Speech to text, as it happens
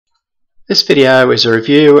This video is a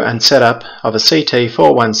review and setup of a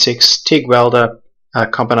CT416 Tig Welder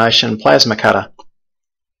combination plasma cutter.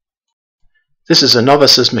 This is a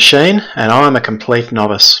novice's machine and I'm a complete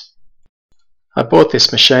novice. I bought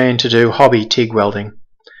this machine to do hobby TIG welding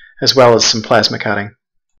as well as some plasma cutting.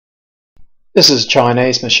 This is a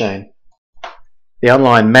Chinese machine. The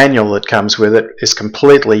online manual that comes with it is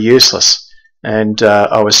completely useless and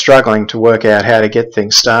I was struggling to work out how to get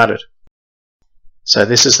things started. So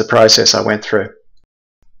this is the process I went through.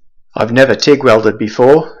 I've never TIG welded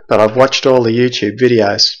before, but I've watched all the YouTube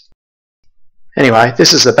videos. Anyway,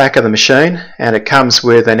 this is the back of the machine and it comes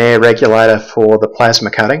with an air regulator for the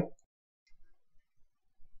plasma cutting.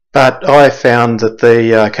 But I found that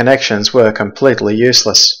the connections were completely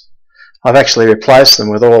useless. I've actually replaced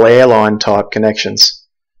them with all airline type connections.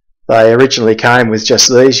 They originally came with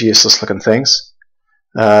just these useless looking things,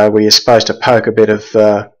 where you're supposed to poke a bit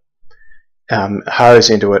of hose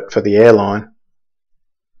into it for the airline,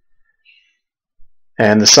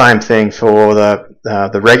 and the same thing for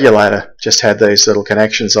the regulator, just had these little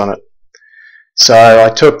connections on it. So I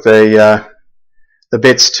took the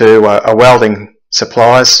bits to a welding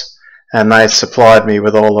supplies and they supplied me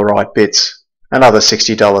with all the right bits, another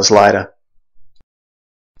 $60 later.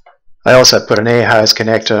 I also put an air hose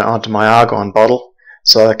connector onto my argon bottle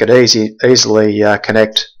so I could easily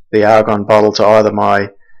connect the argon bottle to either my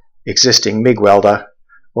existing MIG welder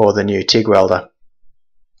or the new TIG welder.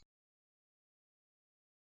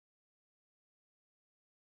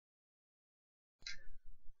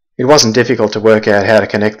 It wasn't difficult to work out how to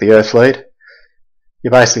connect the earth lead.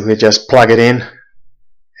 You basically just plug it in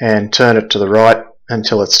and turn it to the right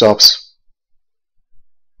until it stops.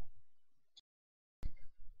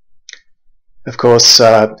 Of course,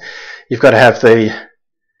 you've got to have the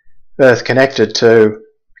earth connected to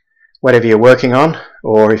whatever you're working on,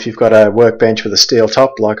 or if you've got a workbench with a steel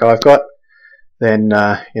top like I've got, then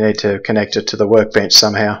you need to connect it to the workbench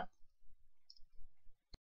somehow.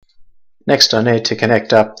 Next I need to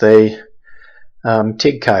connect up the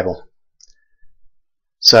TIG cable.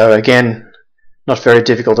 So again, not very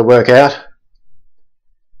difficult to work out.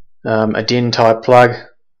 A DIN type plug,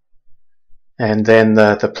 and then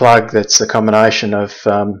the plug that's the combination of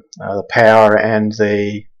the power and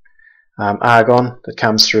the argon that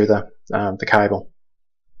comes through the cable.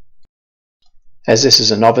 As this is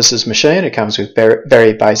a novice's machine, it comes with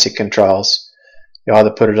very basic controls. You either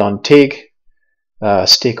put it on TIG,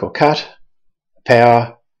 stick or cut,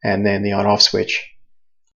 power, and then the on-off switch.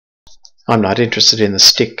 I'm not interested in the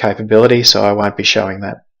stick capability, so I won't be showing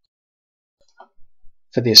that.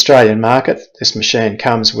 For the Australian market, this machine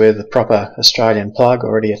comes with a proper Australian plug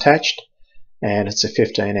already attached, and it's a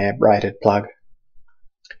 15 amp rated plug.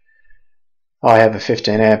 I have a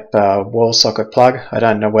 15 amp wall socket plug. I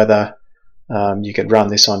don't know whether you could run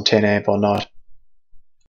this on 10 amp or not.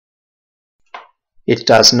 It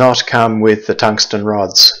does not come with the tungsten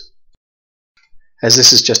rods. As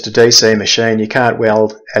this is just a DC machine, you can't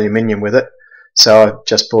weld aluminium with it, so I've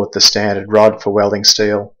just bought the standard rod for welding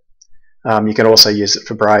steel. You can also use it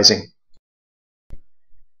for brazing.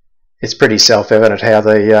 It's pretty self-evident how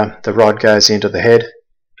the rod goes into the head,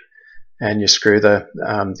 and you screw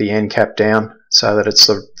the end cap down so that it's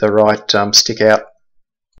the right stick out.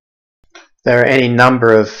 There are any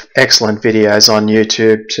number of excellent videos on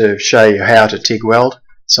YouTube to show you how to TIG weld,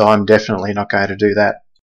 so I'm definitely not going to do that.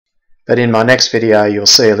 But in my next video you'll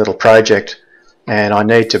see a little project, and I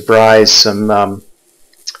need to braze some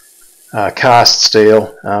cast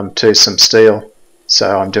steel to some steel,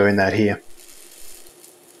 so I'm doing that here.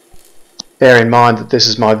 Bear in mind that this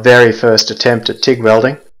is my very first attempt at TIG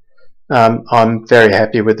welding. I'm very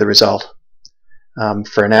happy with the result.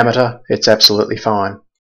 For an amateur, it's absolutely fine.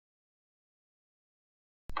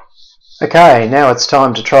 Okay, now it's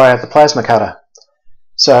time to try out the plasma cutter.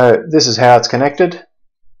 So this is how it's connected.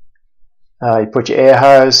 You put your air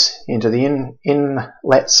hose into the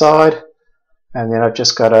inlet side, and then I've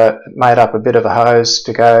just made up a bit of a hose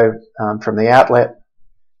to go from the outlet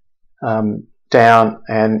down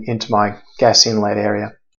and into my gas inlet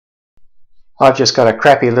area. I've just got a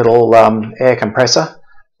crappy little air compressor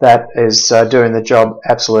that is doing the job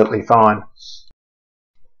absolutely fine.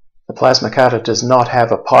 The plasma cutter does not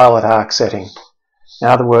have a pilot arc setting. In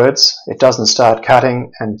other words, it doesn't start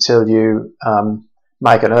cutting until you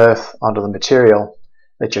make an earth onto the material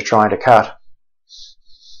that you're trying to cut.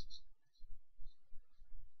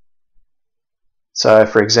 So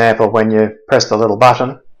for example, when you press the little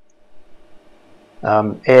button,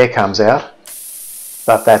 air comes out,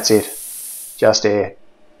 but that's it. Just air.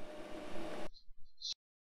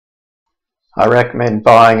 I recommend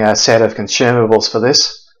buying a set of consumables for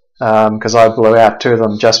this. because I blew out 2 of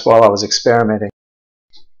them just while I was experimenting.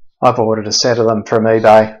 I've ordered a set of them from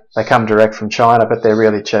eBay. They come direct from China, but they're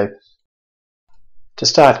really cheap. To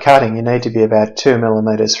start cutting, you need to be about 2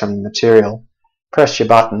 millimeters from the material. Press your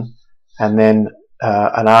button, and then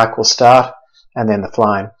an arc will start, and then the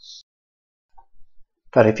flame.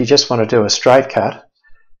 But if you just want to do a straight cut,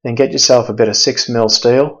 then get yourself a bit of 6mm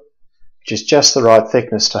steel, which is just the right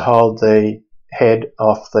thickness to hold the head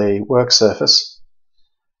off the work surface.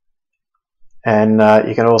 And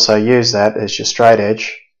you can also use that as your straight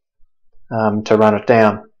edge to run it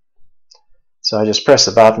down. So I just press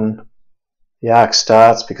the button, the arc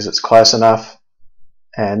starts because it's close enough,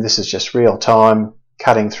 and this is just real time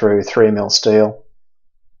cutting through 3mm steel.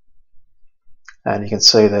 And you can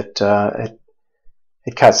see that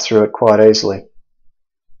it cuts through it quite easily.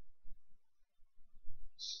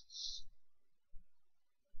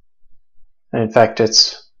 And in fact,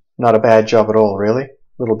 it's not a bad job at all, really. A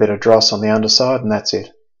little bit of dross on the underside, and that's it.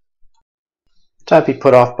 Don't be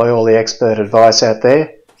put off by all the expert advice out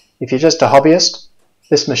there. If you're just a hobbyist,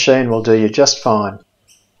 this machine will do you just fine.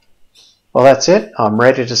 Well, that's it. I'm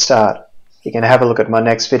ready to start. You can have a look at my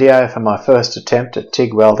next video for my first attempt at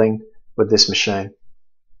TIG welding with this machine.